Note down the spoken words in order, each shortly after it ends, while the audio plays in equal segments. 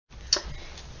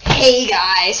Hey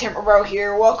guys, Hammerbro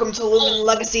here. Welcome to Loomin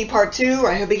Legacy Part 2.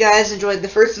 I hope you guys enjoyed the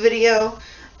first video.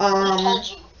 We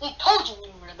told you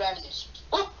we were about this.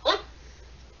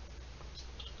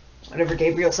 Whatever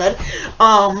Gabriel said.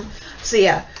 So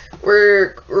yeah,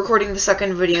 we're recording the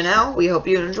second video now. We hope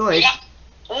you enjoyed.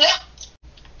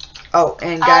 Oh,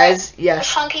 and guys,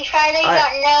 yes. Funky Friday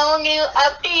got no new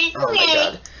update. Oh my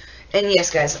god. And yes,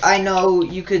 guys, I know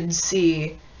you could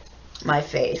see my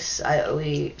face.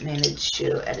 We managed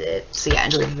to edit it. So yeah,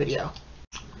 enjoy the video.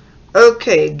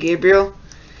 Okay, Gabriel.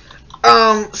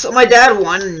 So my dad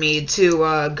wanted me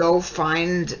to go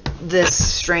find this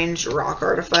strange rock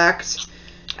artifact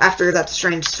after that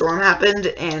strange storm happened,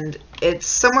 and it's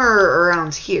somewhere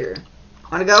around here.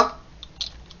 Wanna go?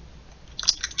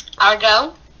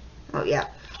 Argo? Oh yeah.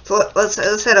 So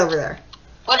let's head over there.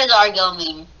 What does Argo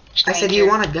mean? Stranger? I said you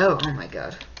wanna go. Oh my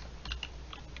god.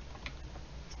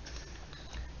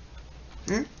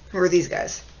 Who are these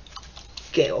guys?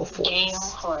 Gale Forest. Gale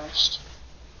Forest.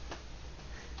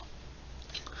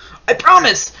 I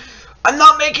promise! I'm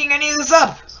not making any of this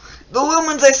up! The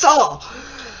Lumins I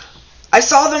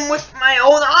saw them with my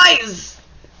own eyes!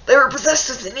 They were possessed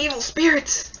with an evil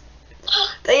spirit.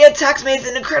 They attacked me with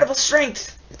an incredible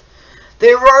strength.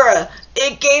 The aurora,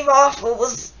 it gave off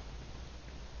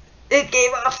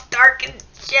dark and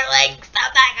chilling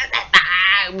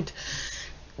sound.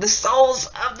 The souls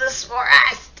of this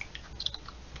forest.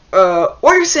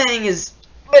 What you're saying is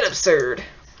a bit absurd.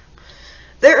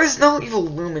 There is no evil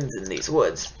lumens in these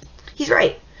woods. He's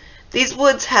right. These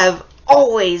woods have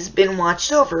always been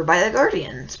watched over by the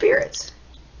guardian spirits.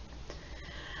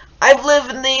 I've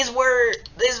lived in these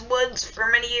woods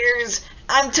for many years.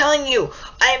 I'm telling you,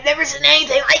 I have never seen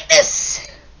anything like this.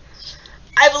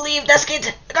 I believe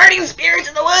Duskit, the guardian spirit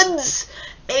in the woods,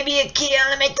 may be a key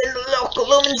on to make the local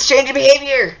lumens change their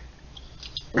behavior.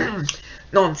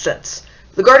 Nonsense.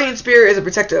 The guardian spirit is a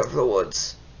protector of the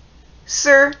woods.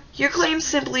 Sir, your claims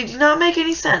simply do not make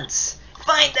any sense.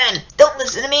 Fine then, don't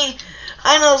listen to me.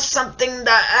 I know something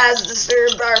that has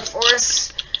disturbed our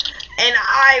forests, and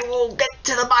I will get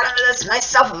to the bottom of this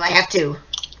myself if I have to.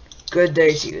 Good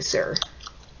day to you, sir.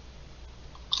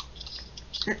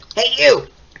 Hey, you!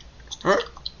 Huh?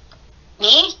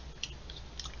 Me?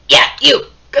 Yeah, you!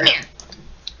 Come here.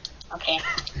 Okay.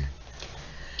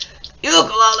 You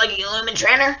look a lot like a Loomin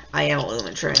trainer. I am a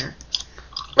Loomin trainer.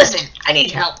 Listen, I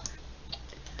need help.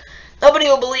 Nobody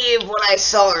will believe what I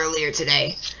saw earlier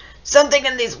today. Something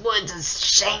in these woods has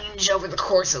changed over the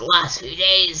course of the last few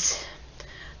days.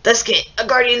 Duskit, a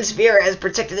guardian spirit, has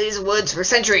protected these woods for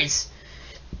centuries.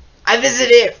 I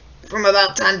visit it from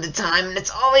about time to time, and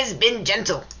it's always been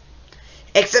gentle.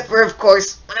 Except for, of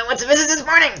course, when I went to visit this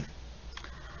morning.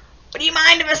 Would you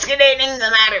mind investigating the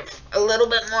matter a little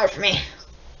bit more for me?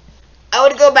 I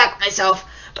would go back myself,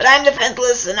 but I'm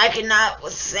defenseless and I cannot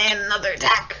withstand another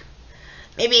attack.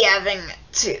 Maybe having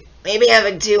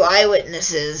two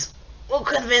eyewitnesses will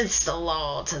convince the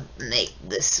law to make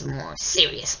this more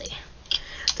seriously.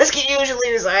 Duskit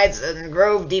usually resides in a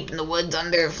grove deep in the woods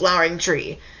under a flowering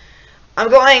tree. I'm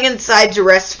going inside to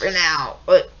rest for now,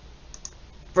 but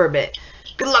for a bit.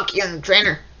 Good luck, young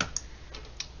trainer.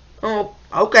 Oh,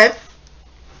 okay.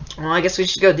 Well, I guess we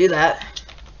should go do that.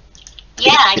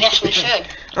 Yeah, I guess we should.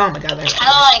 Oh my god, that's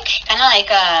kinda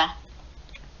like I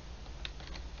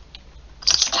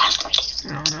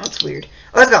don't know, it's weird.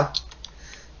 Let's go.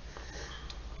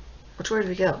 Which way did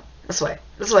we go? This way.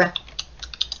 This way.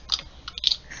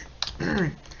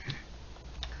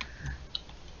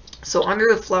 So under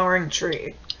the flowering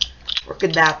tree, where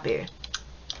could that be?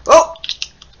 Oh!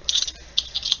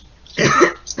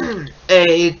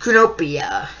 A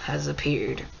Kunopia has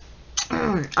appeared.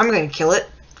 I'm gonna kill it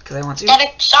because I want to. Let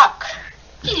it suck.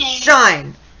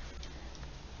 Shine.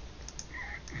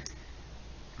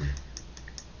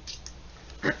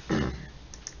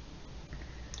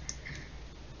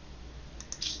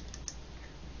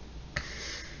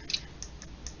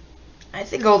 I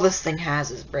think all this thing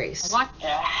has is brace. What the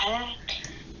heck?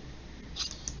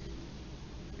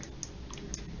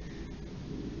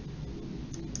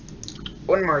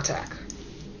 One more attack.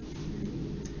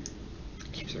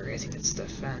 Keeps raising its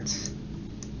defense.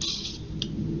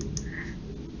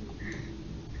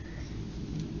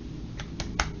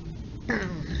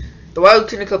 The wild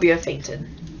Cornucopia fainted.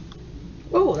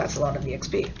 Whoa, that's a lot of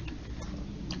EXP.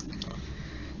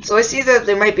 So I see that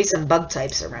there might be some bug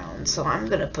types around, so I'm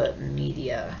gonna put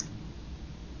media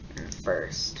in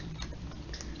first.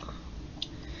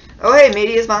 Oh hey,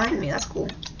 media's behind me, that's cool.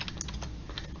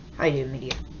 How you doing,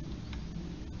 media?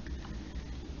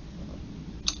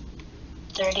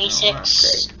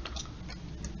 36.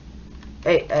 Oh,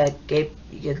 hey, Gabe,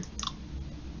 you good?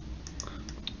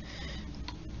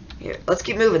 Here, let's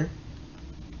keep moving.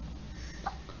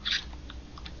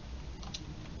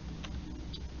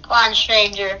 Come on,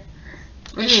 stranger.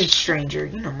 What do you mean, stranger?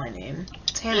 You know my name.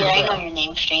 It's Hannah. Yeah, I bro. know your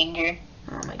name, stranger.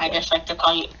 Oh my I god. just like to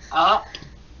call you. Oh.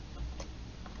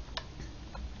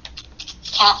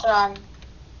 Catherine.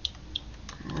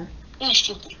 Oh. You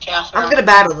stupid Catherine. I'm gonna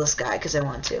battle this guy because I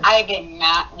want to. I did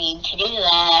not mean to do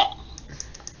that.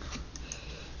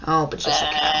 Oh, but just a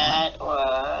cat. But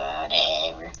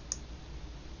whatever.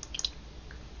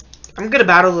 I'm gonna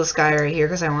battle this guy right here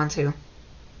because I want to.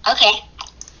 Okay.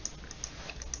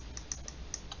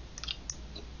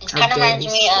 It How kind of dare reminds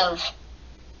you me stop. of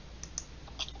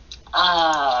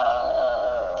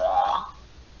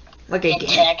Like a game.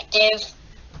 detective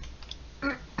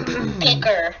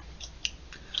picker.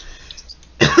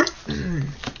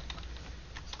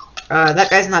 That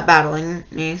guy's not battling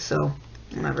me, so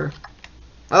whatever.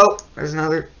 Oh, there's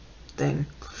another thing.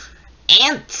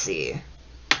 Antsy.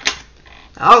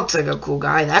 That looks like a cool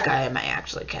guy. That guy I might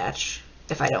actually catch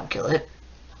if I don't kill it.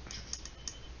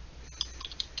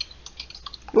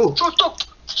 Ooh.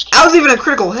 That was even a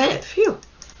critical hit. Phew.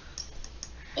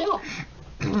 Ew.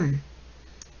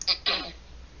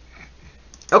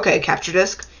 Okay, capture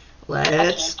disc.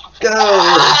 Let's go.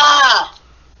 Ah!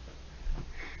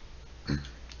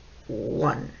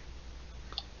 1,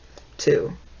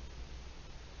 2,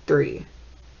 3.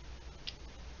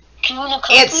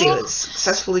 Antsy was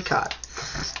successfully caught.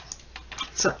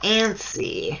 So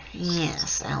Antsy,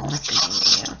 yes, I'll nickname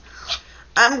you.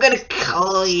 I'm gonna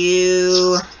call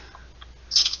you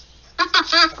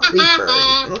Creeper.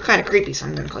 You look kind of creepy, so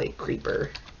I'm gonna call you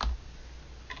Creeper.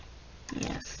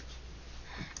 Yes.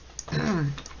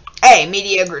 Hey,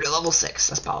 media grew to level 6.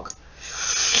 That's Pog.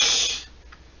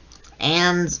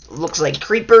 And looks like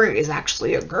Creeper is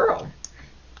actually a girl.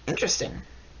 Interesting.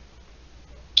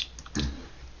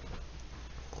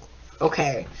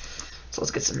 Okay, so let's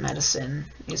get some medicine.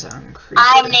 He's on Creeper.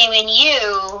 I'm naming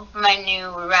you my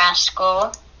new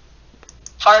rascal,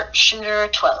 Fart Shooter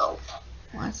 12.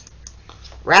 What?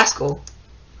 Rascal?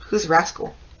 Who's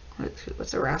Rascal?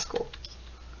 What's a rascal?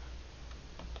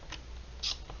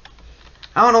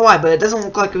 I don't know why, but it doesn't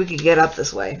look like we could get up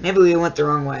this way. Maybe we went the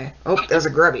wrong way. Oh, there's a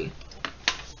grubby.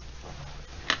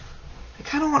 I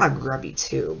kind of want a grubby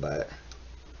too, but...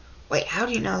 Wait, how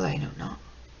do you know that I don't know?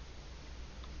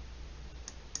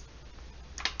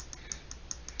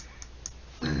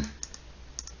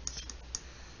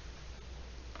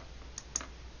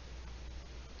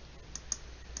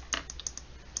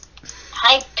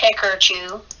 Hi,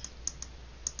 Pikachu.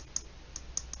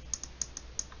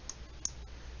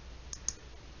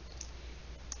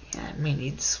 Yeah, I may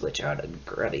need to switch out a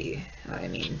grubby. I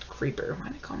mean, creeper. Why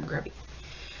did I call him grubby?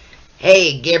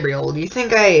 Hey, Gabriel, do you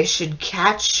think I should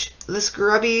catch this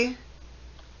grubby?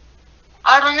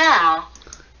 I don't know.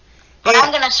 But Hey,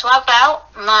 I'm gonna swap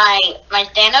out my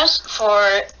Thanos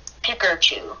for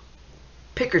Pikachu.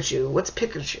 Pikachu. What's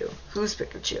Pikachu? Who's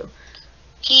Pikachu?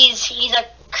 He's a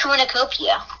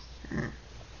cornucopia.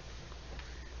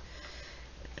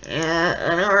 Yeah,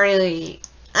 I don't really...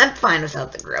 I'm fine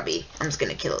without the grubby. I'm just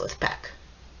gonna kill it with Peck.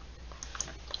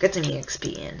 Get some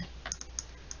EXP in.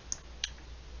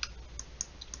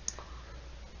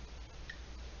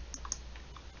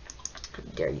 How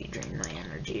dare you drain my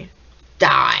energy.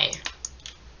 Die!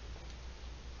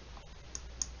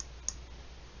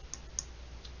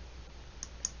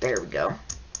 There we go.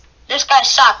 This guy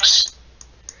sucks.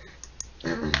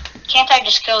 Can't I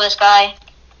just kill this guy?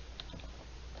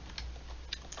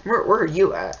 Where are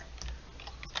you at?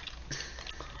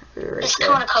 You're right This there.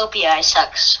 cornucopia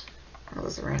sucks. That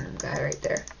was a random guy right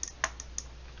there.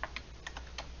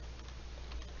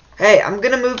 Hey, I'm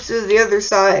gonna move to the other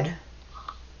side.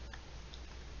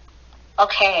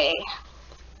 Okay.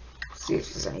 See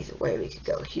if there's any way we could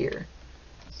go here.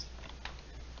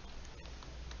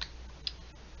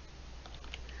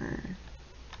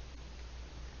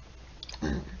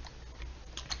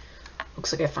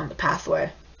 Looks like I found the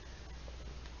pathway.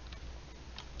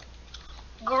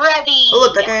 Grubby. Oh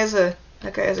look, that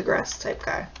guy has a grass type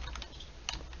guy.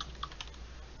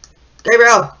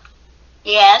 Gabriel,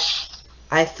 Yes.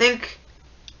 I think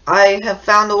I have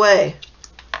found a way.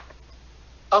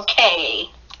 Okay.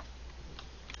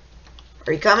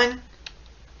 Are you coming?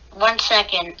 1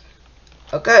 second.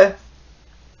 Okay.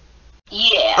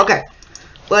 Yeah. Okay.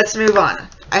 Let's move on.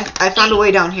 I found a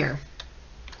way down here.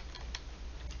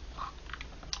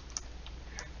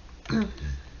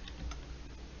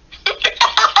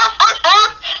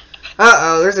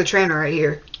 Uh-oh, there's a trainer right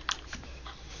here.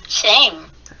 Same.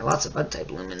 Lots of bug-type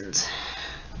lumens.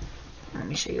 Let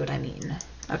me show you what I mean.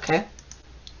 Okay.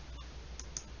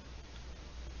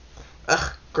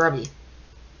 Ugh, grubby.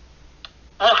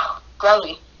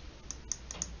 Grody.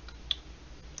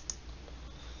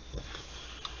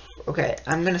 Okay,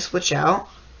 I'm gonna switch out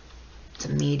to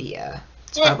media.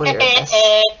 It's probably our best.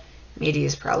 Media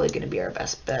is probably gonna be our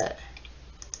best bet.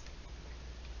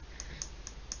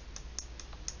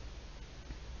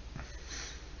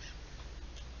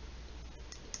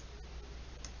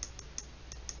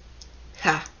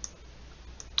 Ha.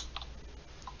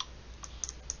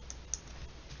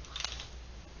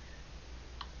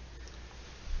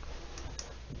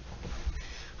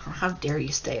 How dare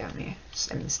you stay on me?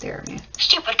 I mean, stare at me.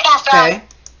 Stupid cast Okay.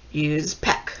 Use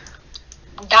Peck.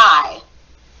 Die.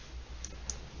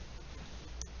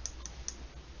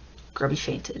 Grubby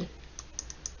fainted.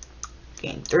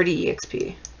 Gained 30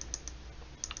 EXP. I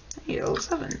need level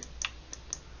 7.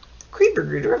 Creeper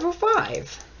grew to level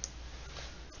 5.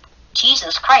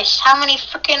 Jesus Christ, how many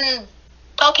freaking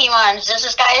Pokemons does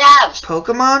this guy have?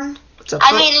 Pokemon? What's a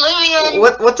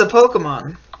Loomin. What's a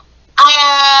Pokemon?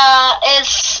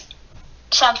 It's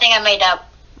something I made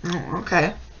up. Oh,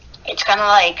 okay. It's kind of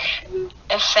like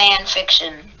a fan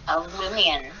fiction of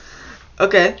Loomin.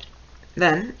 Okay.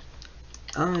 Then,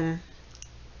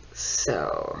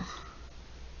 so.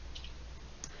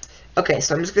 Okay,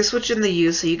 so I'm just gonna switch in the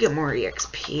U so you get more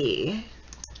EXP.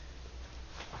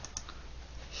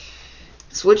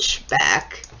 Switch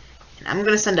back, and I'm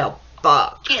gonna send out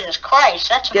Buck. Jesus Christ,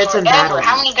 that's Get some forever. battle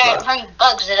How many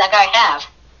bugs did that guy have?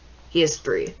 He has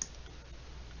 3.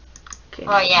 Okay,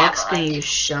 Well, now yeah, Buck's but gonna like... use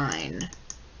Shine.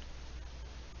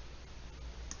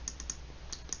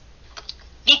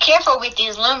 Be careful with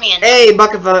these Loomians. Hey,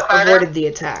 Buck avoided the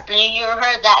attack. You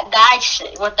heard that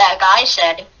guy what that guy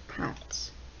said.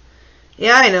 Pounce.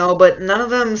 Yeah, I know, but none of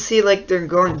them see like they're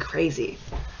going crazy.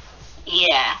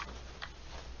 Yeah.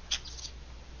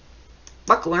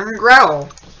 Buck learned Growl.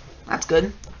 That's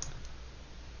good.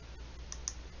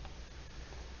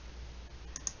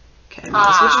 Okay, I'm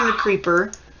gonna switch into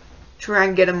Creeper. Try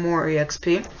and get him more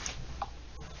EXP.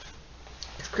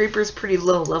 This Creeper's pretty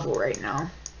low level right now,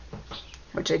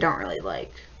 which I don't really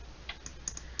like.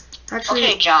 Actually,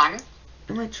 Okay, John.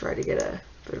 I might try to get a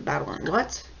bit of battle in.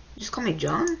 What? You just call me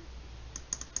John?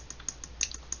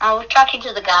 I was talking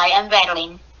to the guy. I'm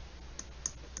battling.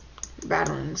 You're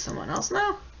battling someone else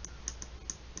now?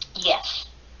 Yes.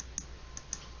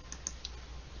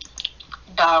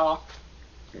 Darrell.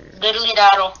 Literally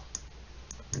Darrell.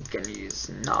 I'm gonna use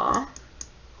Nah.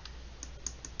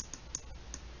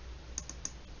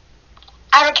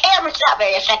 I don't care if it's not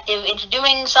very effective. It's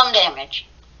doing some damage.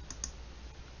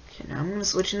 Okay, now I'm gonna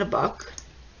switch into Buck.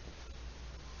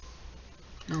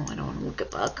 No, I don't want to look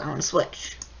at Buck. I want to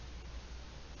switch.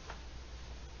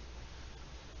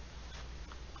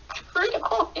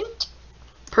 Critical hit.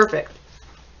 Perfect.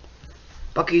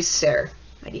 Buck used Sarah.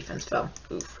 My defense fell.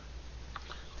 Oof.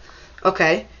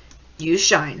 Okay. Use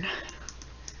Shine.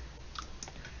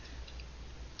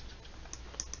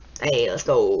 Hey, let's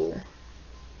go.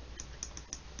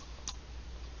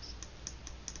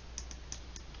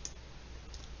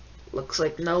 Looks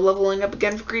like no leveling up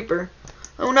again for Creeper.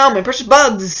 Oh no, my precious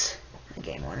bugs! I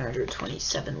gained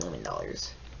 127 Loomin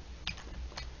dollars.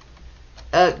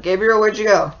 Gabriel, where'd you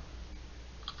go?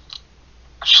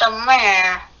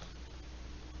 Somewhere.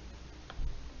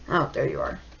 Oh, there you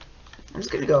are. I'm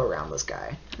just gonna go around this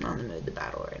guy. I'm not in the mood to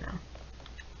battle right now.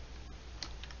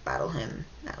 Battle him,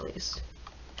 at least.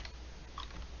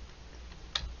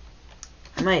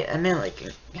 I might like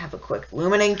have a quick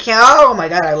Loomin encounter. Oh my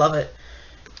god, I love it.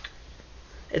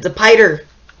 It's a Piter.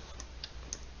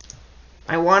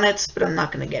 I want it, but I'm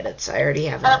not gonna get it, so I already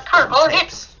have enough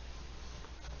types.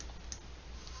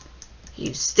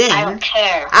 You Sting. I don't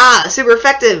care. Ah, super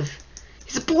effective.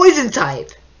 He's a poison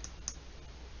type.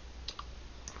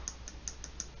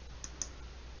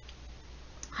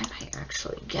 I might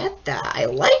actually get that. I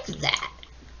like that.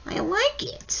 I like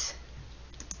it.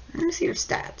 Let me see your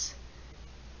stats.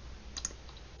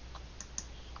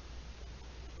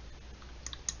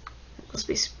 Must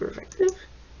be super effective.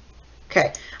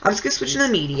 Okay, I'm just gonna switch into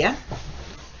media.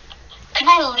 Can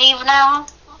I leave now?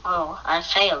 Oh, I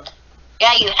failed.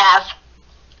 Yeah, you have.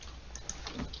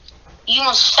 You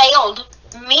almost failed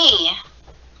me.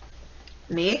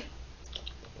 Me?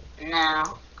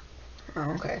 No.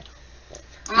 Oh, okay.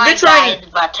 My guy is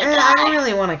about to die. I don't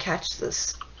really want to catch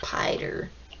this Piter.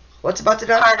 What's about to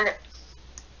die? Carter.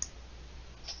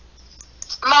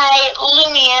 My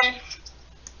Loomian.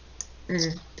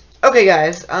 Okay,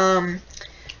 guys.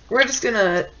 We're just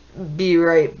gonna be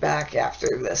right back after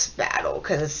this battle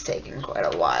because it's taking quite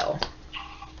a while.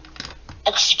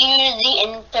 Excuse the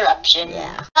interruption.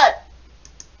 Yeah.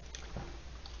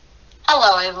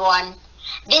 Hello, everyone.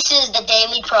 This is the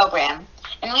daily program,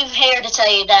 and we're here to tell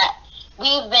you that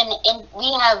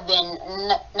we have been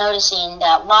noticing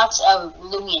that lots of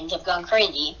Lumins have gone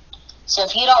crazy. So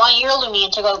if you don't want your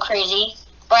Lumion to go crazy,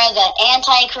 buy the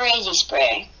anti-crazy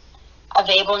spray.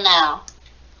 Available now.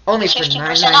 Only for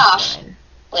 50% off $9.99.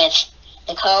 with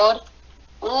the code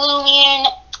Lumion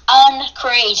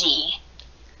Uncrazy.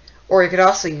 Or you could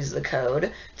also use the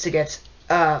code to get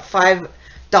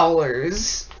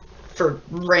 $5 for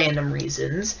random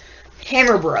reasons.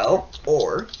 Hammer Bro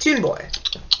or Toon Boy.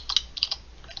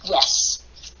 Yes.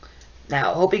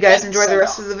 Now, hope you guys enjoy the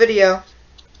rest of the video.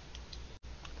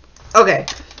 Okay,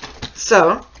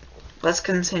 so let's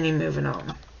continue moving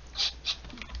on.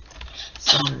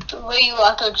 Where you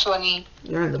walking, Tony?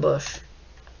 You're in the bush.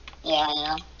 Yeah,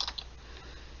 I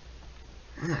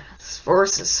know. This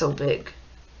forest is so big.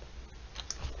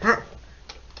 Huh.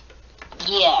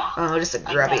 Yeah. Oh, just a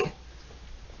grubby.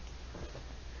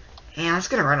 Yeah, I was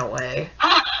gonna run away.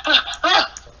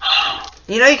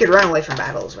 You know you could run away from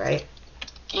battles, right?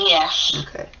 Yes.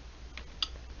 Okay.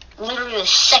 Literally the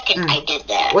second I did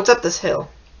that. What's up this hill?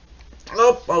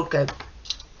 Oh, okay.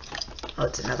 Oh,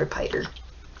 it's another piter.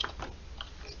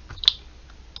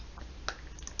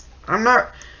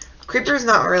 Creeper's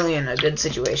not really in a good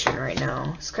situation right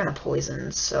now. It's kind of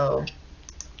poisoned, so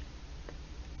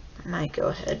I might go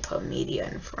ahead and put media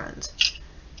in front.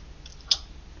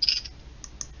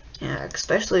 Yeah,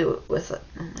 especially with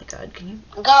oh my god, can you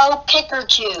go pick or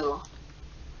two?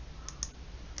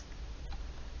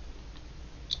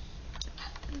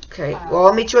 Okay, well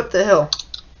I'll meet you up the hill.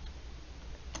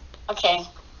 Okay.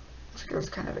 Looks like there was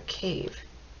kind of a cave.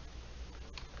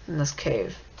 In this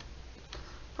cave.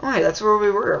 Oh wait, that's where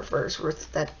we were at first,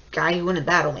 with that guy who wouldn't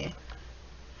battle me.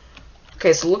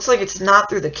 Okay, so it looks like it's not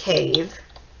through the cave.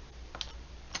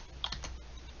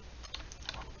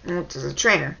 Oh, there's a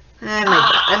trainer.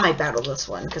 I might battle this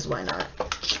one, because why not?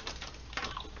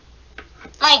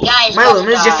 My guy's My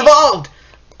Loomin is just evolved!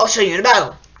 I'll show you in a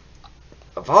battle.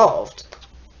 Evolved?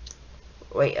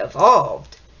 Wait,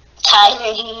 evolved?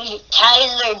 Tyler,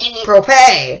 dude.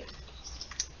 Propane!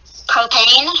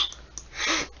 Propane?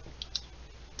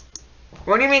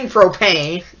 What do you mean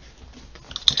propane?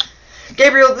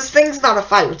 Gabriel, this thing's not a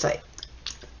fire type.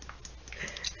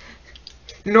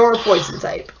 Nor a poison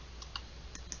type.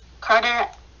 Carter,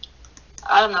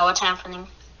 I don't know what's happening.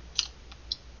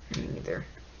 Me neither.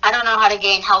 I don't know how to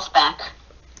gain health back.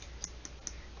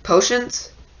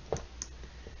 Potions?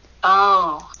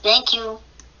 Oh, thank you.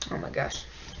 Oh my gosh.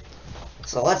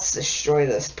 So let's destroy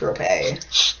this propane.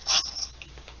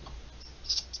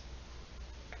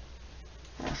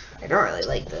 I don't really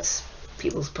like this.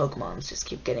 People's Pokemons just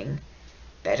keep getting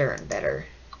better and better.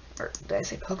 Or did I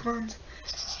say Pokemons?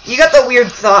 You got the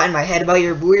weird thought in my head about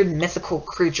your weird mythical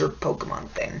creature Pokemon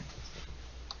thing.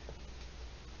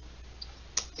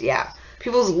 Yeah.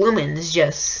 People's Lumins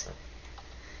just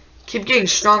keep getting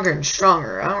stronger and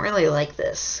stronger. I don't really like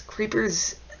this.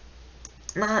 Creeper's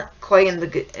not quite in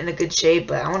a good shape,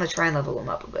 but I want to try and level him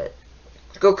up a bit.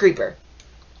 Go Creeper.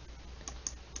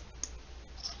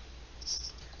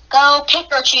 Go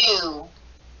Pikachu.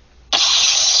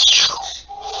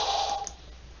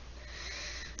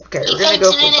 Okay, we're gonna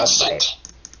go for Bug Bite.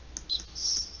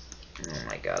 Oh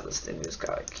my god, this thing just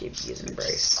gotta keep using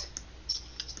Brace.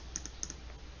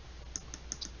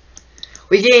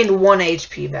 We gained 1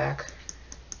 HP back.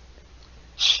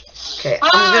 Okay,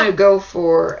 I'm gonna go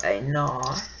for a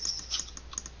Gnaw.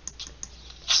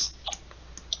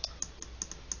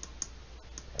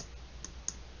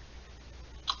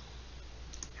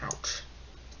 Ouch.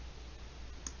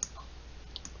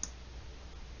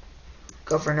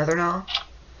 Go for another Gnaw.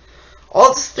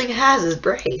 All this thing has is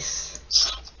Brace.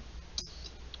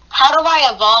 How do I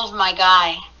evolve my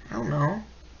guy? I don't know.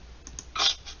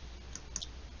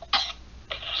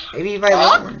 Maybe by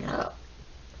leveling it up.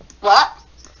 What?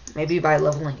 Maybe by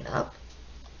leveling it up.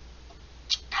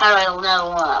 How do I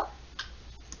level up?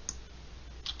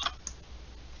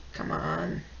 Come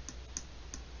on.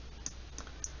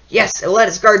 Yes, it let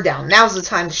its guard down. Now's the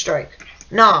time to strike.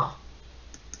 Nah.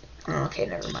 Oh, okay,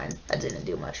 never mind. That didn't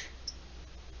do much.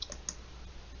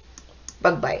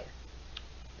 Bug Bite.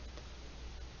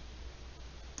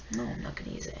 No, I'm not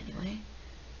gonna use it anyway.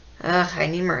 I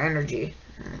need more energy.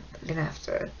 I'm gonna have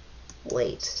to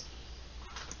wait.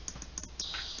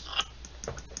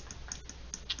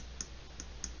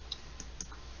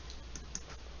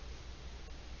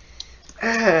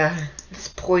 This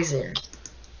poison.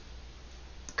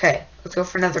 Okay, let's go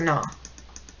for another Gnaw.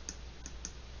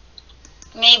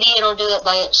 Maybe it'll do it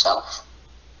by itself.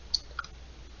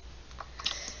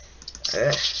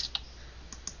 Ugh.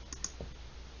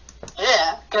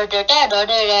 Yeah.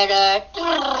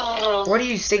 What are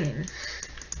you singing?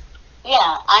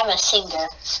 Yeah, I'm a singer.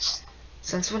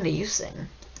 Since when do you sing?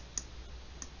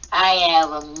 I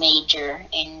have a major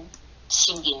in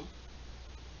singing.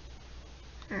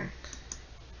 I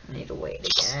need to wait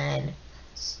again.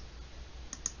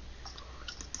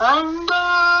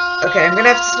 Okay, I'm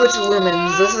gonna have to switch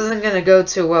lumens. This isn't gonna go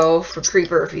too well for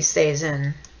Creeper if he stays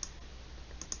in.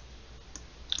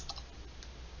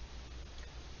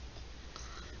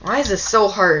 Why is this so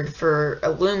hard for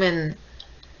a lumen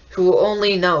who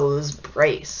only knows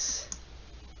brace?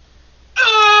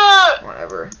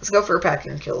 Whatever. Let's go for a pack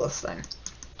and kill this thing.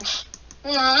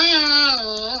 That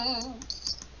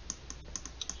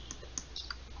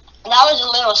was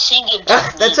a little singing.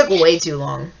 That took way too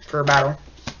long for a battle.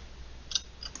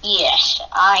 Yes,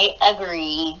 I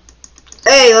agree.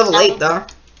 Hey, level 8 though.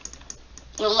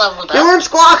 You leveled up. You learned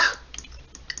Squawk!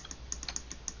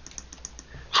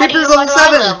 Creeper's level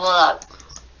 7! Level up?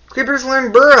 Creepers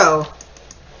learn Burrow.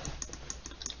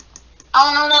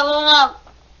 I want to level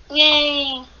up.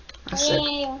 Yay. That's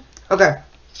Yay. sick. Okay.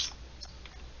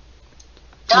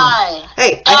 Die.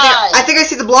 Hey, Die. I think I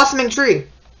see the blossoming tree.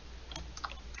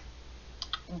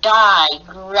 Die,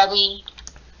 grubby.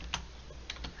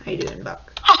 How you doing, Buck?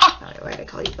 Why'd I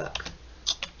call you Buck?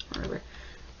 Whatever.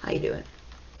 How you doing?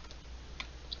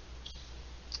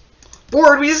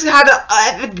 Bored, we just had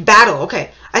an epic battle.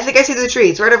 Okay, I think I see the tree.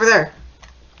 It's right over there.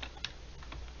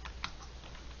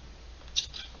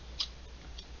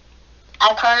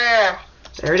 Occur.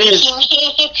 There it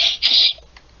is.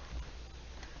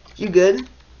 You good?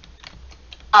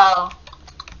 Oh.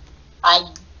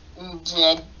 I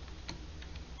did.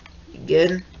 You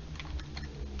good?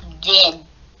 Did.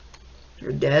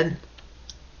 You're dead?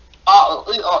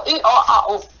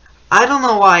 Oh. I don't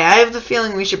know why. I have the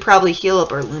feeling we should probably heal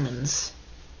up our lumens.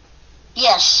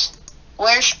 Yes.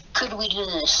 Where could we do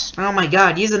this? Oh my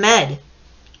god, use a med.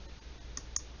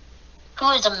 Who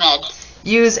is a med?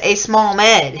 Use a small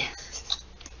med.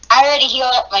 I already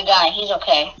healed up my guy. He's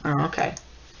okay. Oh, okay.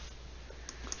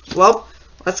 Well,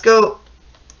 let's go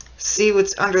see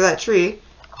what's under that tree.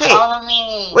 Hey, Follow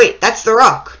me. wait, that's the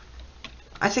rock.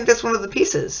 I think that's one of the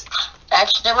pieces.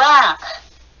 That's the rock.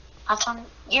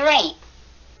 You're right.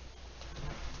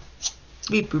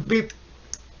 Beep, boop, beep.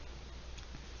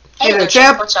 Hey Hey there,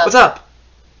 champ. champ. What's up?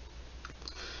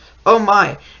 Oh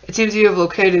my, it seems you have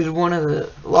located one of the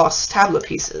lost tablet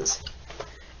pieces.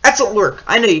 Excellent work.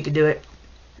 I know you could do it.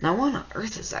 Now what on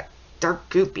earth is that dark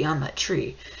goop beyond that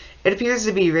tree? It appears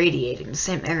to be radiating the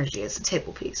same energy as the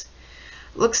table piece.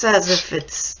 Looks as if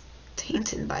it's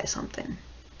tainted by something.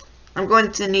 I'm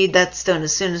going to need that stone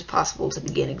as soon as possible to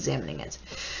begin examining it.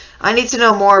 I need to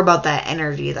know more about that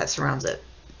energy that surrounds it.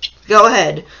 Go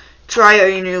ahead. Try out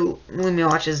your new Loomin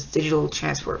Watch's digital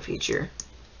transport feature.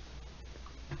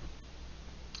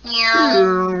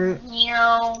 Meow.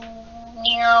 Meow.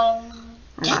 Meow.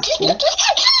 That's cool.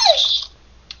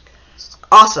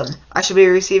 Awesome. I should be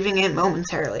receiving it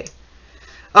momentarily.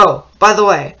 Oh, by the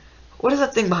way, what is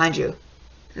that thing behind you?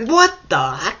 What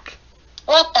the heck?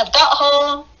 What the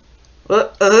butthole?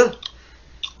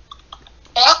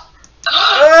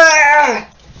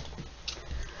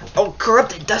 Oh,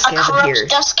 corrupted Dusky has appeared.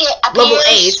 Dusky Level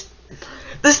 8.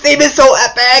 This theme is so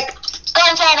epic.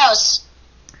 Thanos.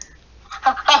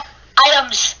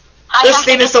 Items. This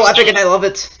theme is so epic and I love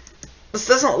it. This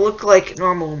doesn't look like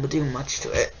normal but do much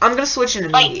to it. I'm gonna switch into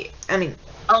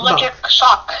electric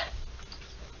shock.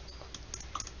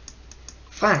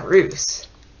 Fine ruse.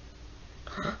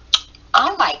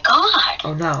 Oh my god.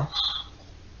 Oh no.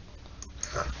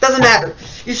 Doesn't matter.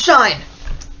 You shine.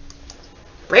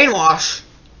 Brainwash.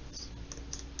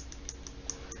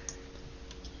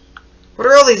 What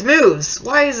are all these moves?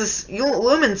 Why is this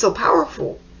Loomin so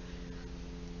powerful?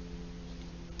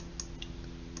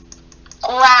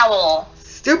 Growl.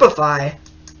 Stupefy.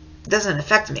 It doesn't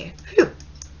affect me. Phew.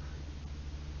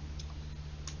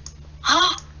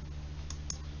 Huh?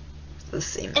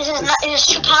 It is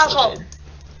too powerful.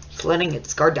 It's letting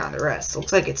its guard down the rest.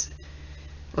 Looks like its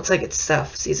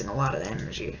stuff seizing a lot of the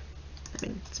energy. I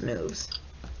mean, its moves.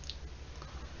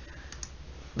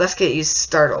 Let's get used to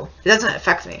Startle. It doesn't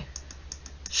affect me.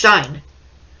 Shine.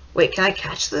 Wait, can I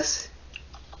catch this?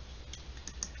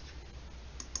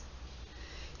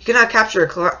 You cannot capture a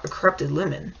corrupted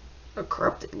lumen. A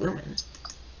corrupted lumen?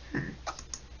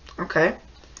 Okay.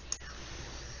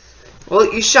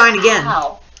 Well, you shine again.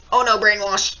 Ow. Oh no,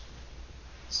 brainwash.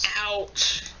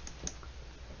 Ouch.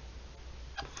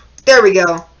 There we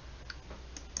go.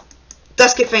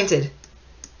 Dusky fainted.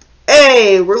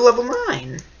 Hey, we're level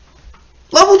 9.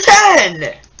 Level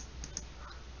 10!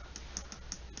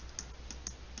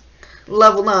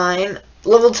 Level 9.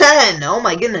 Level 10! Oh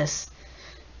my goodness.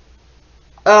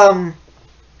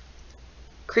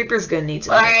 Creeper's gonna need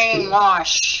some XP.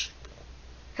 Brainwash.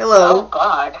 Hello. Oh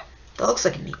God. That looks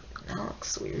like me. That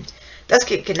looks weird.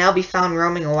 Dusket can now be found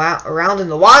roaming around in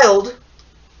the wild.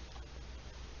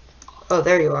 Oh,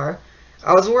 there you are.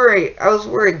 I was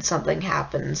worried something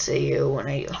happened to you when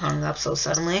I hung up so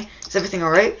suddenly. Is everything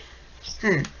alright?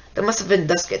 That must have been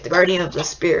Dusket, the guardian of the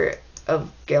spirit of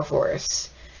Gale Forest.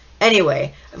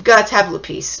 Anyway, I've got a tablet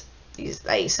piece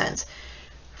that you sent.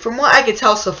 From what I could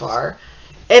tell so far,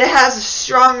 it has a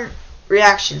strong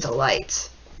reaction to light.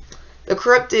 The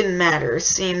corrupted matter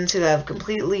seemed to have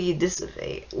completely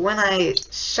dissipated when I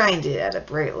shined it at a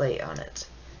bright light on it.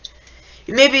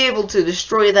 You may be able to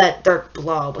destroy that dark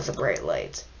blob with a bright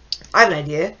light. I have an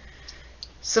idea.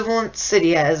 Sibilant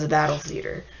City has a battle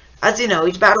theater. As you know,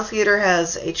 each battle theater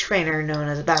has a trainer known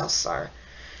as a battle star.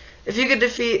 If you could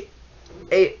defeat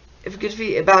a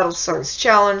battle star's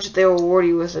challenge, they will reward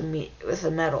you with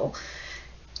a medal,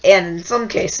 and in some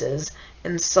cases,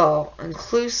 install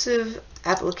exclusive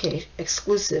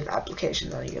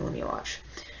applications on your Loomin watch.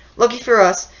 Lucky for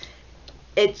us,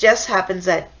 it just happens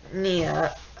that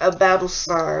Nia, a battle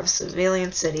star of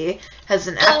Civilian City, has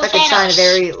an app that can shine a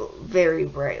very, very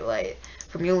bright light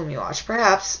from your Loomin watch,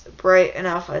 perhaps bright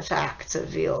enough attack to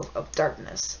veil of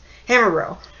darkness. Hammer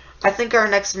Bro, I think our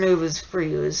next move is for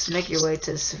you is to make your way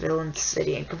to Civilian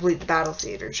City and complete the Battle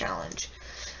Theater challenge.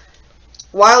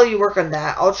 While you work on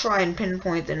that, I'll try and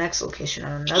pinpoint the next location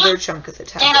on another chunk of the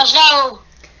tablet. Thanos, no!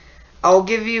 I'll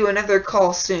give you another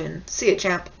call soon. See ya,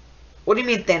 champ. What do you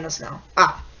mean Thanos now?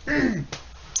 Ah.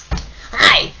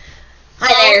 Hi.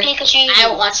 Hi there. Pikachu. I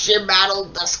watched you battle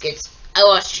Dusket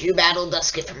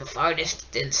from a far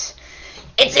distance.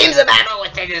 It seems the battle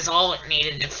with it is all it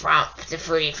needed to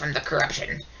free from the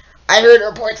corruption. I heard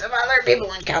reports of other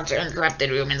people encountering corrupted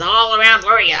humans all around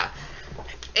Loria.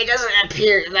 It doesn't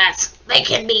appear that they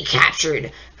can be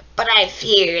captured, but I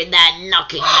fear that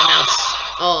knocking them out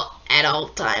at all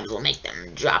times will make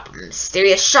them drop a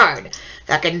mysterious shard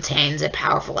that contains a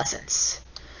powerful essence.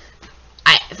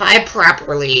 If I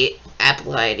properly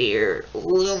apply to your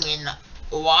Loomin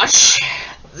watch,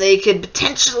 they could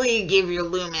potentially give your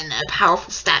Loomin a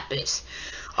powerful stat boost.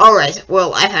 Alright,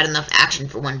 well, I've had enough action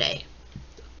for one day.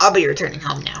 I'll be returning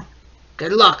home now.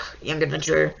 Good luck, young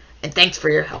adventurer, and thanks for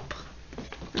your help.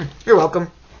 You're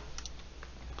welcome.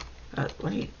 Why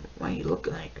are you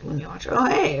looking like when you watch? Oh,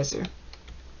 hey, yes, sir.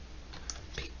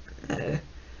 Oh,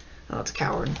 it's a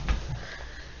coward.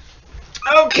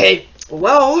 Okay,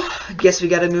 well, I guess we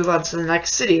gotta move on to the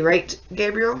next city, right,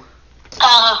 Gabriel?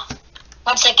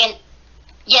 1 second.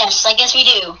 Yes, I guess we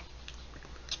do.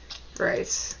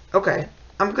 Right. Okay.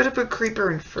 I'm gonna put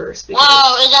Creeper in first.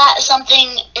 Whoa, is that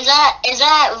something? Is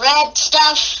that red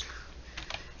stuff?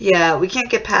 Yeah, we can't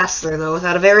get past there though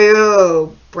without a very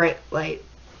bright light.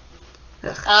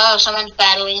 Ugh. Oh, someone's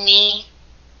battling me.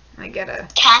 I gotta.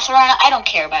 Catherine, I don't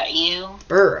care about you.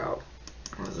 Burrow.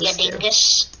 You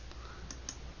dingus.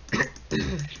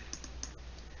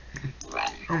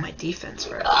 Run. Oh, my defense,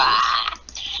 right?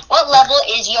 What level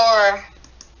is your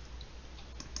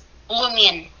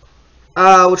Loomin?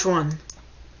 Which one?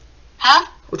 Huh?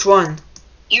 Which one?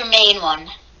 Your main one.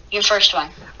 Your first one.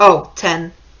 Oh,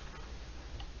 10.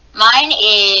 Mine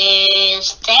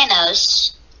is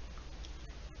Thanos.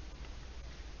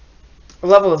 What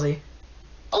level is he?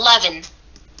 11.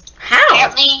 How?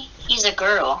 Apparently, he's a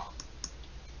girl.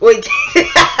 Wait.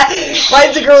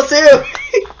 Mine's a girl too.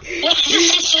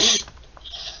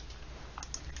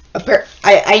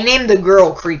 I named the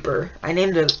girl Creeper. I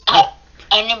named the. I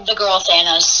named the girl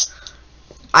Thanos.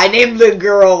 I named the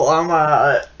girl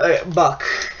Buck.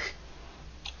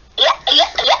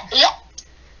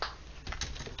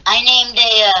 I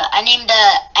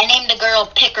named the girl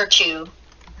Pikachu.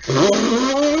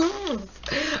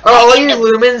 Are all your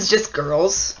Lumins just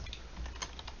girls?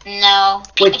 No,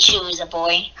 Pikachu is a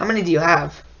boy. How many do you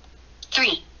have?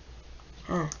 3.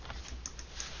 Oh.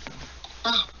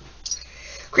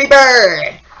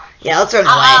 Creeper! Yeah, let's run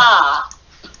away.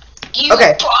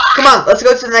 Okay, come on, let's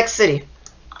go to the next city.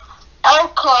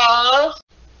 Okay.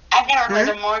 I've never heard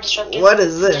of more disruptive. What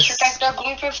is this? Disrespectful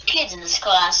group of kids in this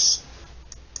class.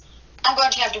 I'm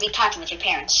going to have to be talking with your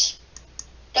parents.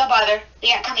 Don't bother,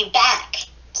 we aren't coming back.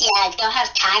 Yeah, I don't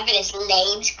have time for this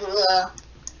lame school.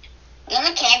 We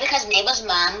only came because Mabel's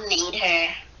mom made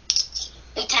her.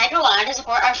 We tied along to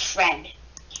support our friend.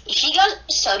 If she goes,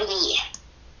 so do we.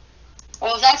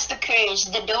 Well, if that's the case,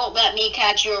 then don't let me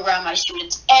catch you around my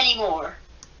students anymore.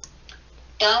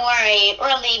 Don't worry,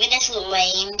 we're leaving this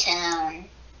lame town.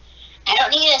 I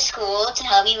don't need a school to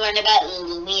help me learn about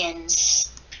Loomians.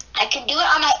 I can do it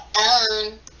on my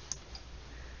own.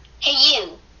 Hey,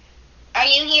 you. Are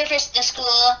you here for the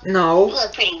school? You No.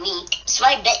 look pretty weak, so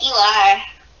I bet you are.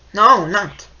 No,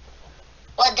 not.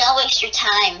 Well, don't waste your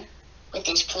time with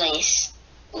this place.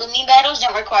 Loomin battles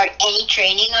don't require any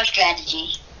training or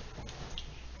strategy.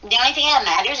 The only thing that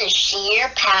matters is sheer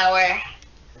power.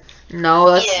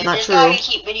 No, that's not true.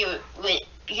 You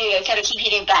gotta keep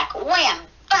hitting back. Wham!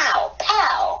 Pow!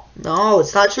 Pow! No,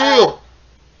 it's not true.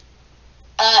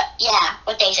 Yeah,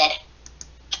 what they said.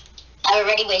 I've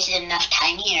already wasted enough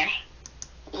time here.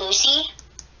 Lucy?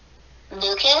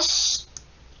 Lucas?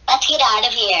 Let's get out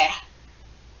of here.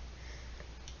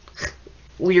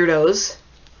 Weirdos.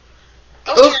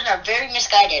 Those children are very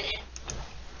misguided.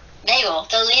 Mabel,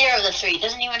 the leader of the three,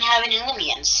 doesn't even have any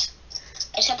Lumians.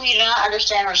 I simply do not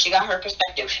understand where she got her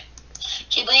perspective.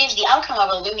 She believes the outcome of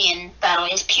a Lumian battle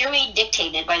is purely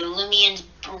dictated by the Lumian's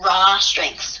raw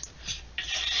strength.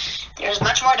 There is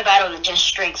much more to battle than just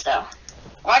strength, though.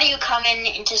 Why don't you come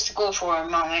into school for a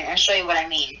moment and show you what I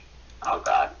mean? Oh,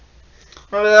 God.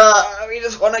 We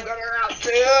just want to go around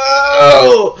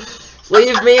too.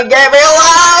 Leave me and get me alone.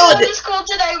 I'm going to school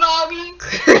today, Mommy.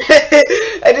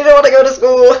 I didn't want to go to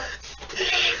school.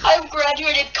 I've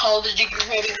graduated college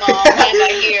degree, Mom. Why am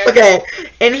I here? Okay,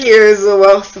 and here's a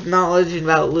wealth of knowledge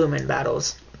about Loomin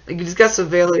battles. You can discuss the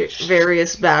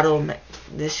various battle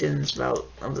missions about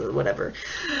whatever.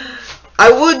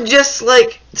 I would just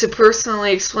like to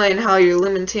personally explain how your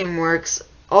Loomin team works.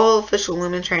 All official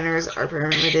Loomin trainers are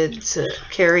permitted to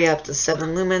carry up to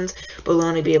 7 Lumins, but will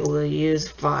only be able to use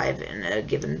 5 in a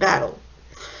given battle.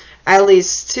 At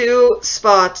least 2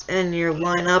 spots in your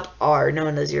lineup are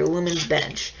known as your Lumin's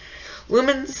bench.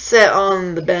 Lumins set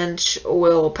on the bench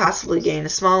will passively gain a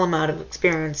small amount of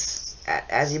experience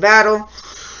as you battle,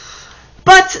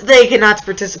 but they cannot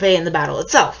participate in the battle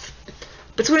itself.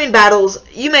 Between battles,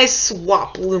 you may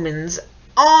swap Lumins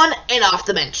on and off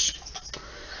the bench.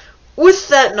 With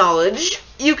that knowledge,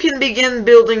 you can begin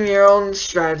building your own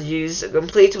strategies,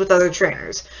 complete with other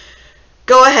trainers.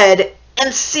 Go ahead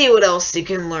and see what else you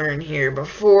can learn here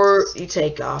before you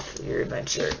take off your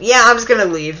adventure. Yeah, I'm just gonna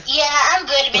leave. Yeah, I'm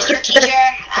good, Mr. Teacher.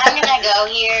 I'm gonna go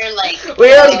here, like...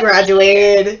 We already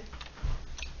graduated.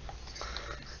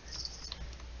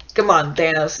 Come on,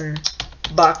 Thanos and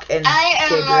Buck and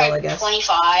Gabriel, I guess.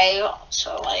 25,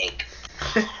 so, like...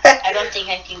 I don't think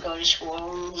I can go to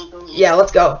school legally. Yeah,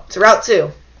 let's go. It's Route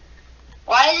 2.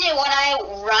 Why is it when I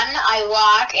run, I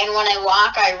walk, and when I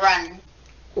walk, I run?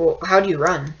 Well, how do you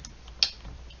run?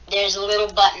 There's a little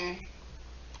button.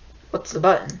 What's the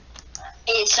button?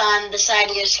 It's on the side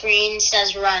of your screen. It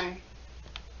says run.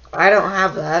 I don't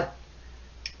have that.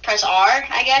 Press R,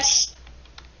 I guess?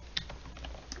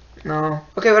 No.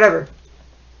 Okay, whatever.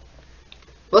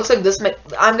 Looks like this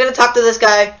I'm gonna talk to this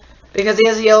guy because he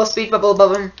has a yellow speech bubble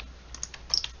above him.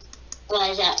 What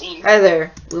does that mean? Hi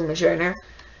there, Loomin trainer.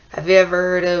 Have you ever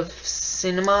heard of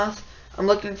Cinemoth? I'm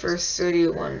looking for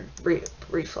 31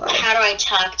 refly. How do I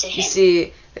talk to him? You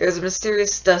see, there's a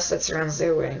mysterious dust that surrounds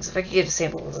their wings. If I could get a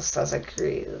sample of this dust, I'd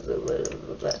create... I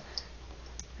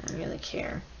don't really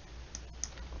care.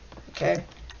 Okay.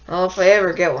 Well, if I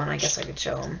ever get one, I guess I could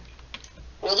show him.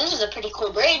 Well, this is a pretty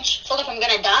cool bridge. Feel like I'm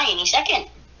gonna die any second.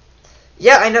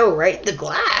 Yeah, I know, right? The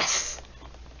glass.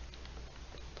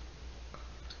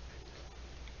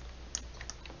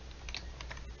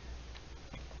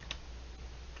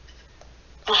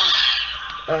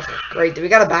 Okay, great. Do we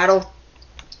got a battle?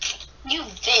 You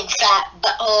big fat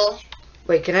butthole.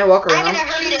 Wait, can I walk around? I'm gonna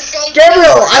hurry to save Gabriel!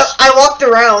 you. I walked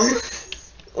around.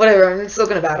 Whatever, I'm still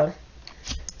gonna battle.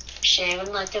 Shit, I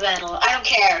would like to battle. I don't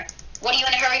care. What are you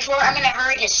in a hurry for? I'm in a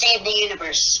hurry to save the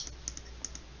universe.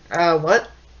 What?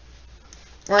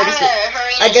 Well,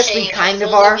 I guess we kind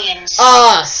of are.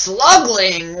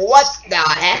 Slugling! What the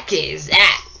heck is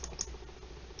that?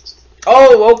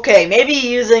 Oh, okay. Maybe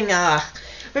using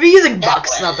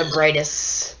Buck's not the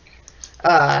brightest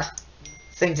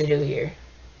thing to do here.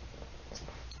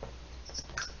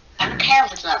 I don't care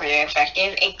if it's not very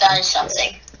effective. It does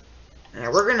something.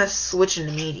 Now we're gonna switch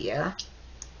into media.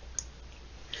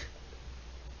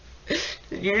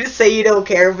 Did you just say you don't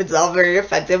care if it's not very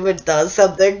effective, but it does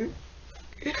something?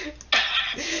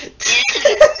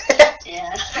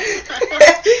 Yeah.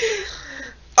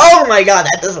 Oh my god,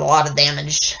 that does a lot of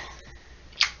damage.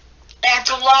 That's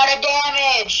a lot of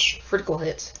damage. Critical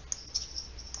hits.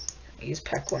 Use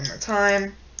Peck one more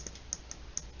time.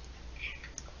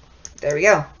 There we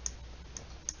go.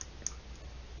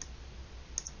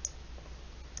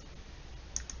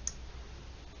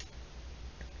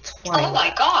 Twilight. Oh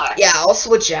my god. Yeah, I'll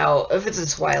switch out. If it's a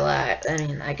Twilight, I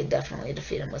mean, I could definitely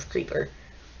defeat him with Creeper.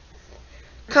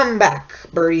 Come back,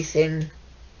 birdie thing.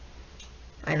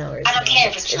 I know. I don't care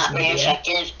if it's not very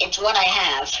effective. It's what I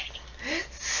have.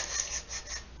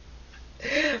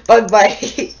 Bug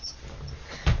bite.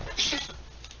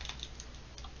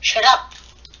 Shut up.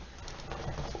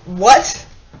 What?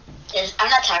 I'm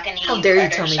not talking to you. How dare you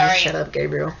Carter. tell me Sorry. to shut up,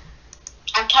 Gabriel?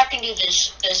 I'm talking to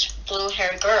this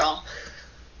blue-haired girl.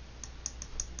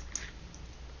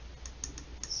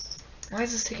 Why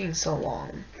is this taking so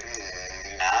long?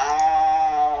 No.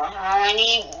 How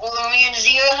many Loomians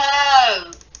do you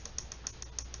have?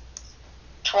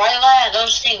 Twilight,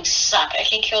 those things suck. I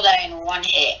can kill that in one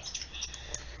hit.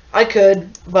 I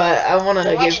could, but I want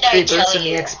to What give did I Creepers tell some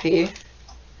you? EXP.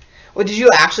 Well, did you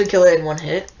actually kill it in one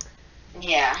hit?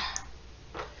 Yeah.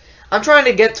 I'm trying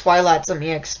to get Twilight some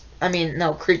Creepers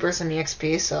some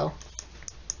EXP, so.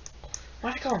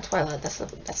 Why did I call him Twilight? That's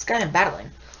the guy I'm battling.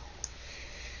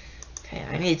 Okay,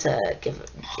 I need to get a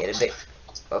bit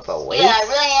of a wait. Yeah, I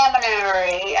really am in a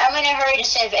hurry. I'm in a hurry to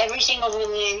save every single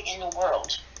Loomian in the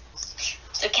world.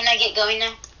 So can I get going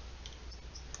now?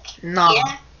 Nah.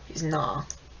 Yeah? He's nah.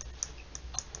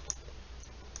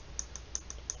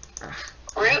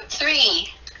 Route 3.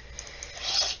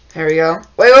 There we go.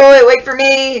 Wait for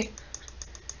me!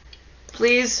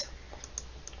 Please?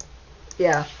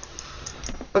 Yeah.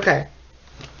 Okay.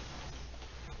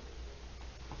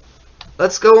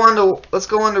 Let's go on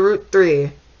to Route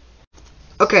 3.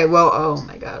 Okay, well, oh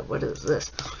my god, what is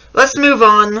this? Let's move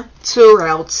on to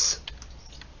Route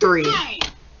 3.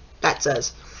 That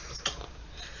says.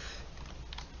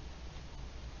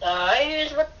 That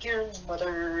is what your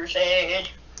mother said.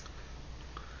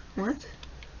 What?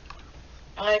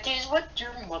 That is what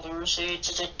your mother said.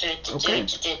 Okay.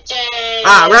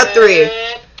 Route 3.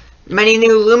 Many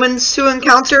new lumens to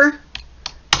encounter.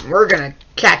 We're gonna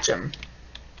catch them.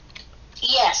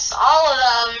 Yes, all of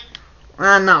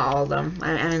them. Not all of them.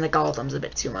 I mean, like, all of them's a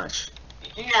bit too much.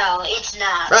 No, it's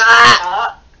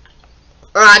not.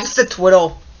 Just a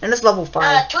twiddle. And it's level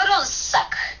 5. Twiddles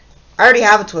suck. I already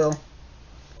have a twiddle.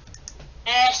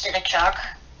 Acidic shock.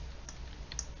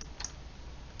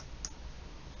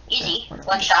 Easy. What-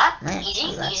 One shot. Man, Easy,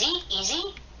 what is that? easy, easy.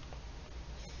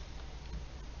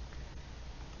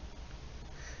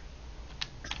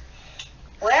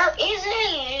 Where is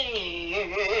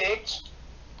it?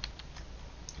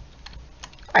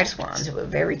 I just went onto a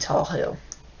very tall hill.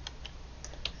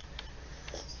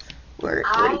 Where'd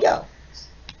he go?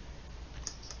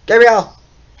 Gabriel!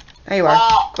 There you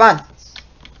are. Come on.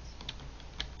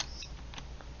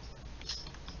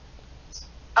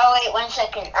 Oh wait, 1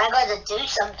 second. I'm going to do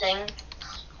something.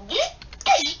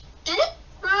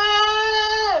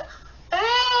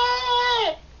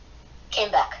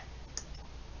 Came back.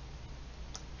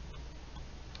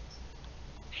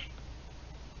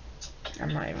 I'm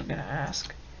not even gonna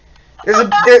ask. There's a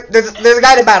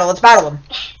guy to battle. Let's battle him.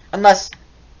 Unless,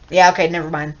 yeah, okay, never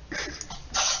mind.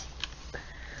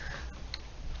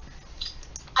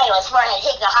 I was smart to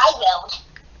take the high road.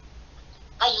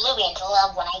 I Loomin to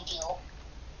love what I do.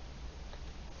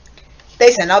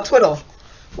 They sent out Twiddle.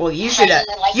 Well, you should have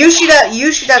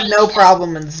no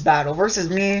problem in this battle versus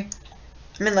me.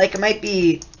 I mean, like, it might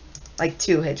be like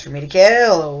 2 hits for me to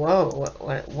kill. Whoa,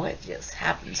 what just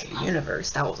happened to the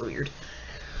universe? That was weird.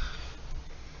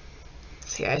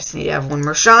 See, I just need to have 1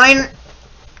 more shine.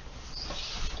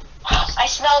 I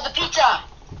smell the pizza.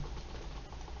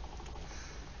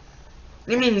 What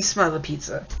do you mean you smell the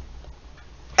pizza?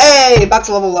 Hey, back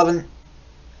to level 11.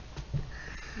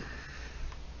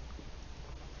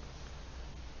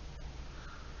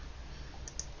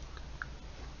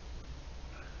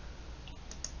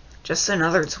 Just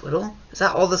another twiddle? Is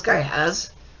that all this guy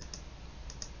has?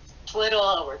 Twiddle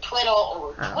over twiddle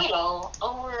over twiddle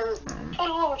over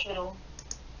twiddle over twiddle.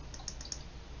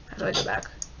 How do I go back?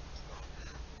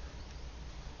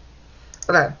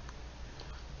 Okay.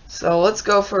 So let's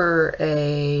go for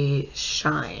a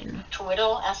shine.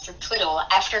 Twiddle after twiddle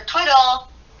after twiddle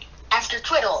after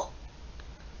twiddle.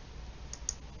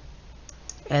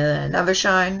 And then another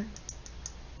shine.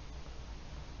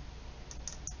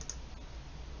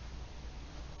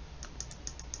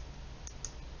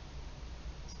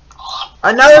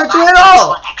 Another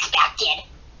twiddle! Unexpected.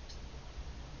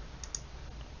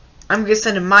 I'm gonna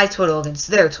send my twiddle against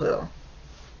their twiddle.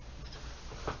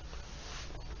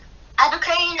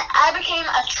 I became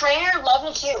a trainer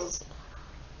level 2.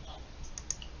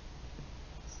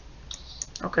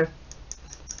 Okay.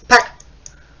 Pack!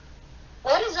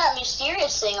 What is that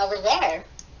mysterious thing over there?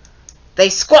 They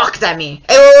squawked at me.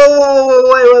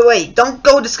 Hey, wait. Don't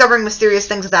go discovering mysterious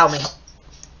things without me.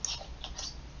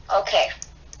 Okay.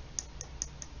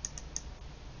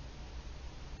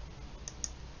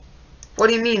 What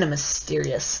do you mean a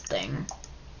mysterious thing?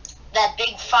 That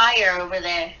big fire over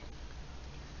there.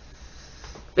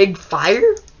 Big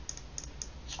fire?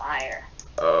 fire.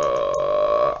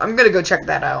 I'm gonna go check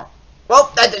that out.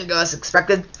 Well, that didn't go as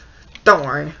expected. Don't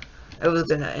worry. It was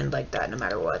gonna end like that no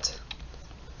matter what.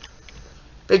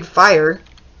 Big fire.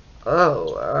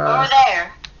 Oh, Over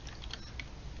there.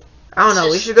 I don't know.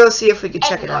 We should go see if we can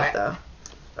check it out, though.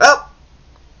 Oh!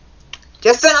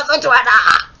 Just another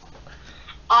Twitter!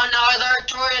 Another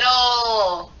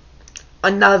turtle!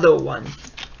 Another one.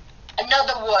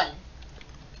 Another one.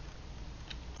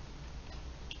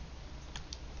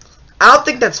 I don't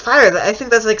think that's fire. I think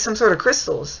that's like some sort of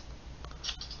crystals.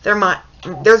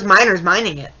 There's miners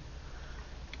mining it.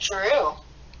 True.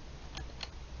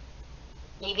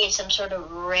 Maybe it's some sort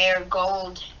of rare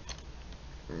gold.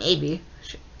 Maybe.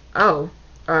 Oh.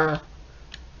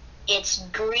 It's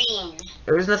green.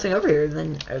 There was nothing over here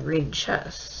than a green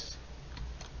chest.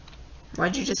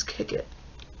 Why'd you just kick it?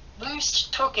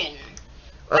 Boost token.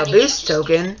 A boost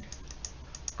token?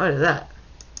 What is that?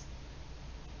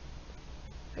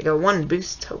 I got one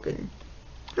boost token.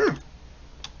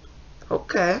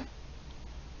 Okay.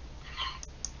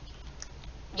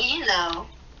 Do you know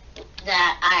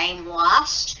that I'm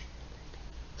lost?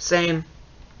 Same.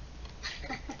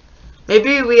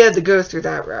 Maybe we had to go through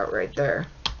that route right there.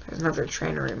 There's another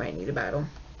trainer we might need to battle.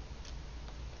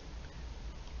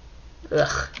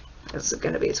 Ugh. Is it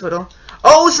gonna be a twiddle?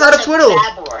 Oh, it's not a twiddle!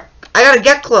 Babor? I got a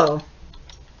Geklo.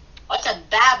 What's a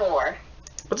babor?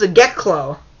 What's a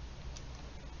Geklo?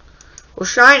 Well,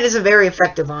 Shine isn't very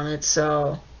effective on it,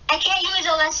 so... I can't use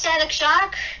a static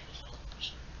shock?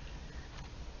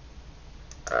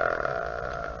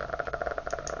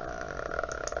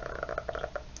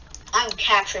 I'm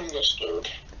capturing this dude.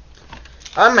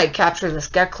 I might capture this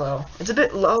Geklo. It's a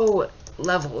bit low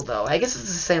level, though. I guess it's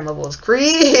the same level as Creeper.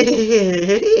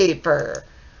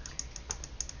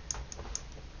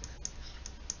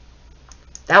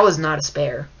 That was not a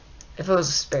spare. If it was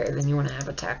a spare, then you wouldn't have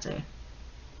attacked me.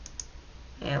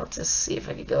 Yeah, let's just see if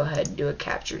I could go ahead and do a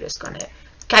capture disc on it.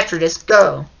 Capture disc,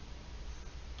 go!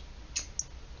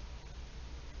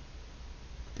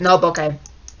 Nope, okay.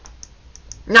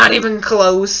 Not even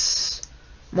close.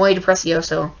 Muy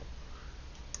precioso.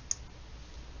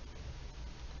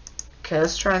 Okay,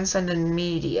 let's try and send in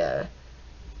media.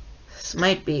 This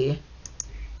might be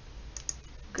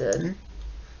good.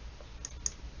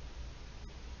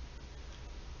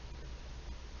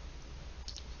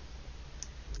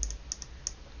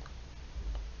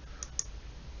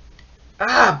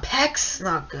 Ah, Peck's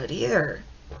not good either.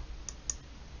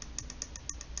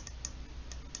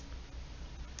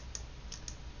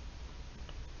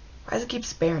 Why does it keep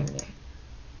sparing me?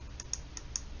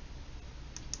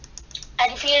 I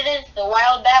defeated the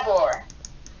wild babor.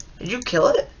 Did you kill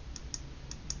it?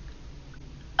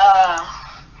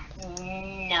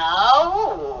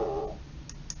 No.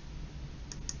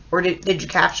 Or did you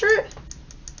capture it?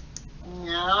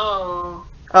 No.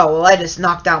 Oh, well, I just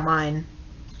knocked out mine.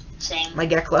 Same. My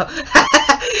Geklo.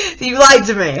 You lied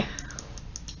to me.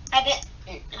 I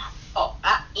did. Oh,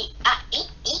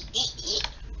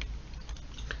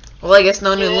 Well, I guess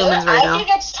no new lumens right now. I think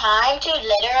it's time to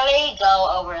literally go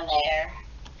over there.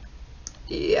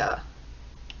 Yeah.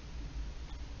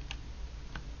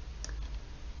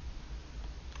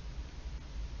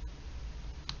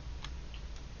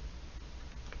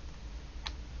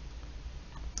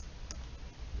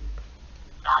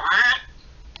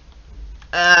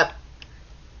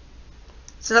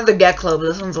 It's another Geklo, but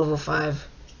this one's level 5.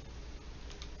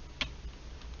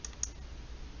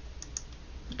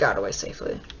 Got away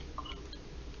safely.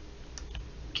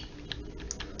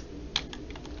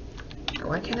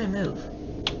 Why can't I move?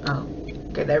 Oh.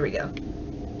 Okay, there we go.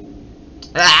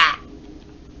 Ah!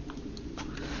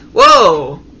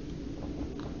 Whoa!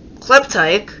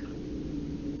 Kleptyke?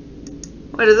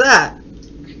 What is that?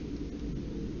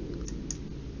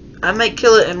 I might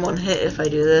kill it in one hit if I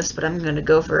do this, but I'm gonna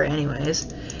go for it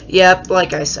anyways. Yep,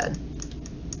 like I said.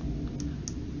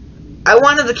 I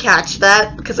wanted to catch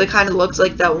that because it kind of looks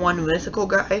like that one mythical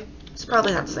guy. It's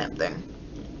probably not the same thing.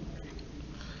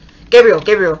 Gabriel.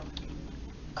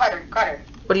 Carter.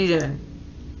 What are you doing?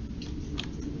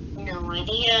 No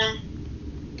idea.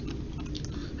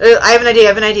 I have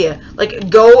an idea. Like,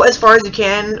 go as far as you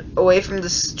can away from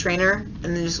this trainer,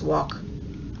 and then just walk.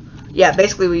 Yeah,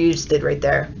 basically what you just did right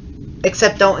there.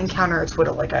 Except don't encounter a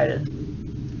twiddle like I did.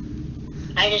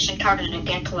 I just encountered a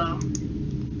Geklo.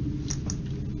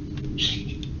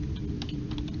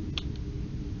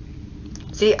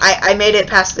 See, I made it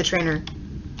past the trainer.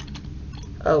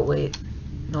 Oh, wait.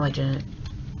 No, I didn't.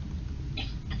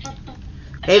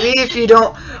 Maybe if you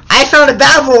don't... I found a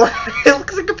babble! It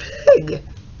looks like a pig!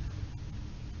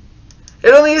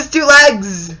 It only has 2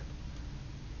 legs!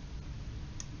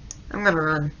 I'm gonna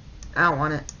run. I don't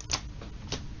want it.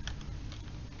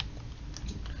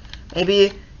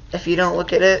 Maybe if you don't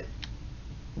look at it,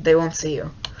 they won't see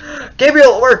you.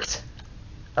 Gabriel, it worked!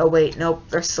 Oh wait, nope,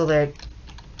 they're still there.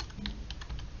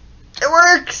 It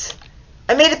works!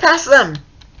 I made it past them!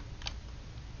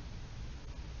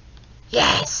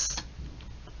 Yes!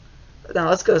 Now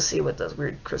let's go see what those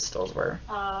weird crystals were.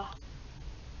 Oh,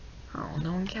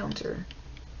 no encounter.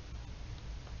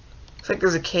 Looks like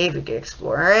there's a cave we can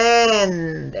explore.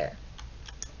 And there.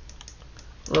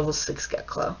 Level 6 got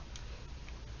Clo.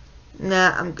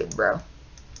 Nah, I'm good, bro.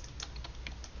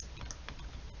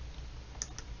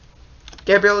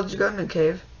 Gabriel, did you go in the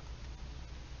cave?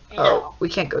 No. Oh, we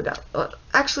can't go down.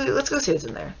 Actually, let's go see what's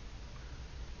in there.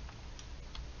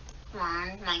 Come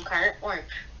on, minecart, work.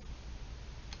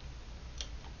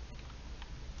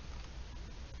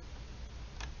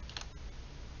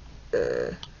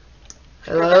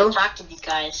 Hello? I talk to these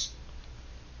guys.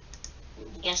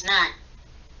 Guess not.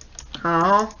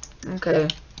 Oh, okay.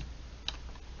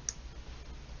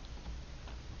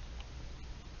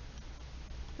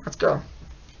 Let's go.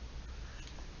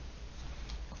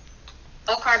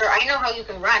 Oh, Carter, I know how you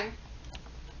can run.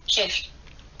 Shift.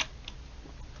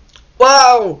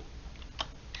 Whoa!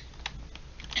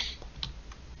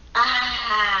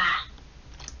 Ah.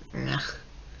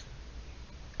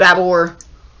 Babblewar.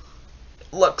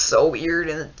 It looks so weird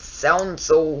and it sounds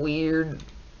so weird.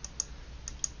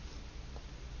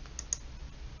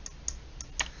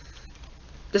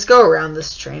 Just go around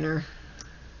this trainer.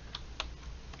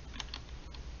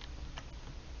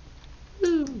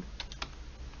 Woo. Can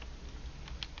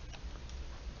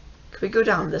we go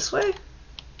down this way?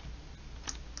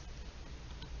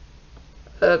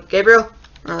 Gabriel?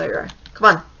 Oh, there you are.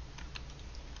 Come on.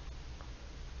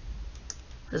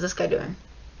 What is this guy doing?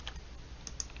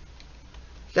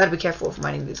 You gotta be careful with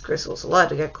mining these crystals. A lot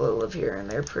of gecko live here, and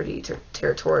they're pretty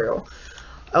territorial.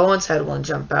 I once had one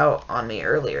jump out on me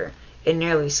earlier. It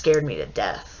nearly scared me to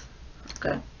death.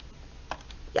 Okay.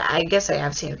 Yeah, I guess I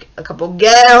have seen a couple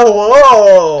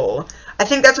Whoa! I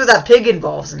think that's what that pig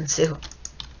involves in too.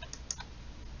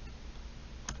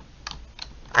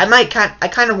 I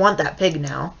kind of want that pig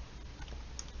now.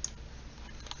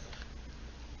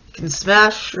 You can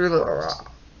smash through the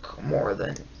rock more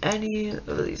than any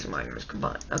of these miners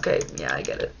combined. Okay, yeah, I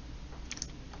get it.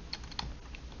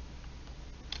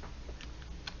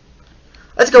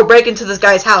 Let's go break into this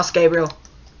guy's house, Gabriel.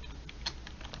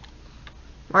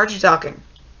 Why aren't you talking?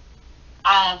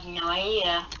 I have no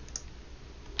idea.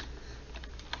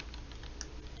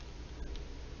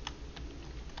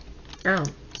 Oh,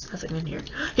 there's nothing in here.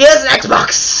 He has an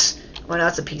Xbox! Oh, no,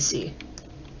 it's a PC.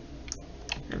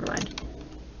 Never mind.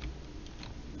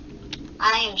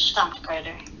 I am stumped,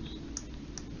 Carter.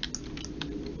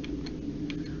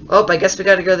 Oh, I guess we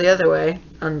gotta go the other way.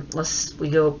 Unless we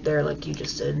go up there like you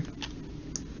just did.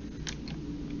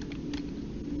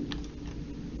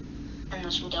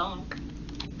 Unless we don't.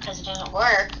 Because it doesn't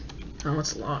work. Oh,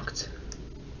 it's locked.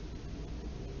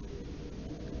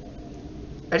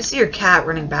 I just see your cat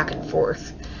running back and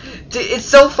forth. Dude, it's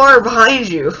so far behind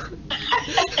you.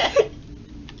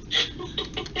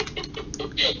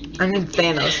 I named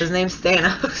Thanos. His name's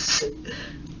Thanos.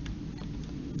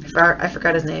 I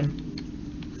forgot his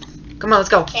name. Come on, let's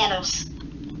go. Thanos.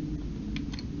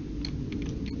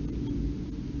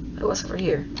 Oh, what's over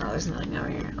here? Oh, there's nothing over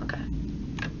here. Okay.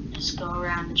 Just go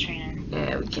around the trainer.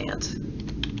 Yeah, we can't.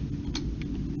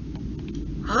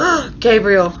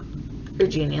 Gabriel, you're a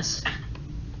genius.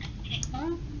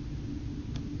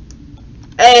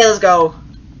 Hey, let's go.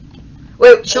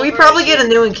 Wait, should we probably get a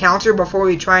new encounter before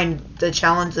we try to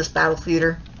challenge this battle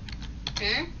theater?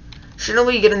 Hmm? Shouldn't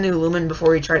we get a new Loomin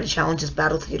before we try to challenge this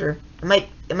battle theater? It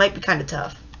might be kind of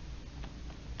tough.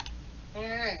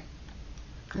 Mm.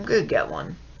 I'm gonna get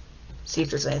one. See if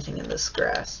there's anything in this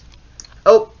grass.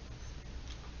 Oh,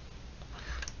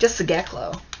 just the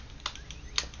gecko.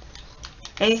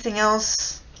 Anything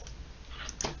else?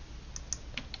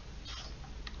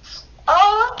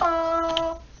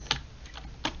 Oh.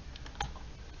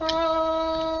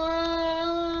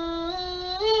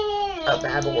 A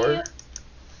Babblewar.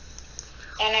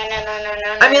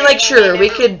 No. I mean, like, sure, we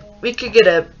could get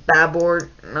a Babblewar.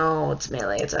 No, it's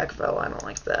melee attack though. I don't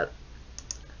like that.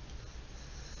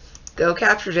 Go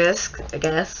capture disc, I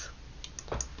guess.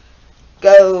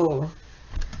 Go.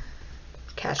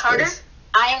 Catch Carter, this.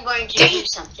 I am going to do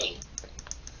something.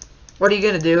 What are you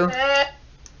gonna do?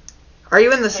 Are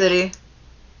you in the city?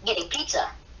 Getting pizza.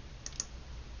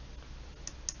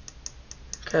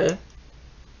 Okay.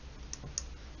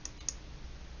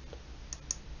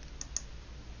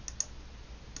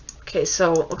 Okay,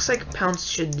 so it looks like pounce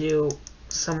should do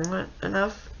somewhat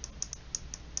enough.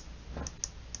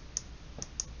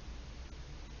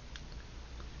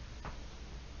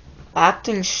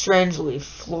 Acting strangely,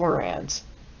 Florence.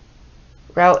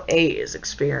 Route 8 is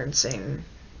experiencing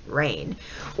rain.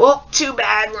 Well, too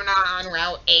bad we're not on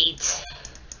Route 8.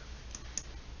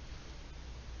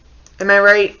 Am I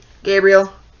right,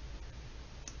 Gabriel?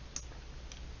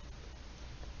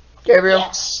 Gabriel?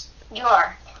 Yes, you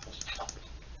are.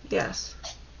 Yes.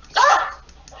 Ah!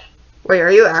 Wait,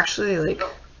 are you actually, like,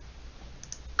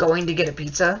 going to get a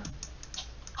pizza?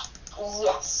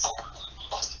 Yes.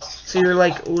 So you're,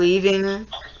 like, leaving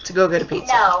to go get a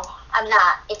pizza? No, I'm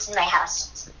not. It's in my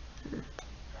house.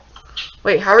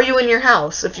 Wait, how are you in your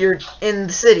house if you're in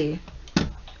the city?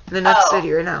 In the next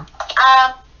city right now?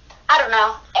 I don't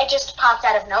know. It just popped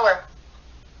out of nowhere.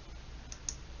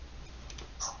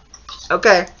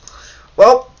 Okay.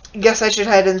 Well, guess I should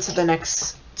head into the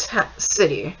next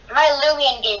city. My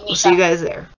Loomin gave me We'll see some. you guys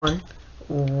there.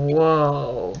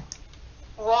 Whoa.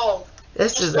 Whoa.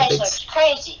 This is a place big... looks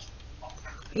crazy.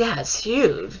 Yeah, it's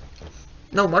huge.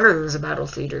 No wonder there's a battle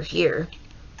theater here.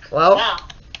 Well, Wow.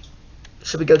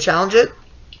 should we go challenge it?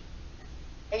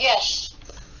 Yes.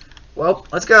 Well,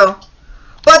 let's go.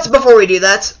 But before we do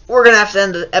that, we're going to have to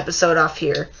end the episode off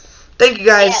here. Thank you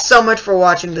guys so much for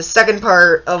watching the second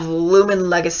part of Loomin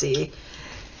Legacy.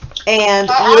 And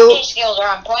Our acting skills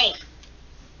are on point.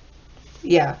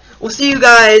 yeah, we'll see you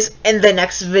guys in the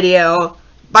next video.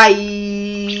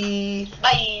 Bye.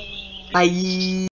 Bye. Bye.